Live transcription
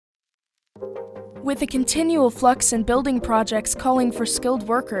With a continual flux in building projects calling for skilled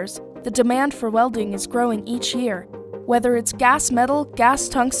workers, the demand for welding is growing each year. Whether it's gas metal, gas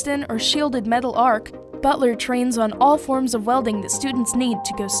tungsten, or shielded metal arc, Butler trains on all forms of welding that students need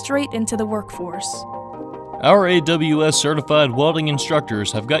to go straight into the workforce. Our AWS certified welding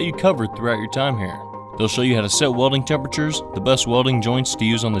instructors have got you covered throughout your time here. They'll show you how to set welding temperatures, the best welding joints to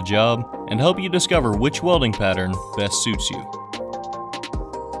use on the job, and help you discover which welding pattern best suits you.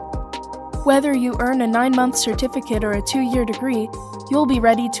 Whether you earn a 9-month certificate or a 2-year degree, you'll be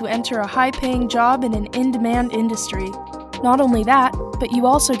ready to enter a high-paying job in an in-demand industry. Not only that, but you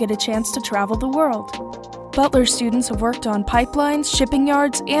also get a chance to travel the world. Butler students have worked on pipelines, shipping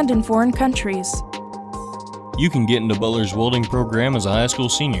yards, and in foreign countries. You can get into Butler's welding program as a high school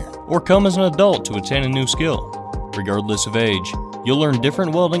senior, or come as an adult to attain a new skill. Regardless of age, you'll learn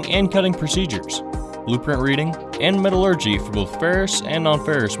different welding and cutting procedures, blueprint reading, and metallurgy for both ferrous and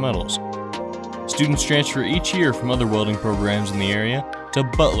non-ferrous metals. Students transfer each year from other welding programs in the area to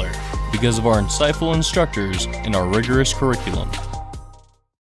Butler because of our insightful instructors and our rigorous curriculum.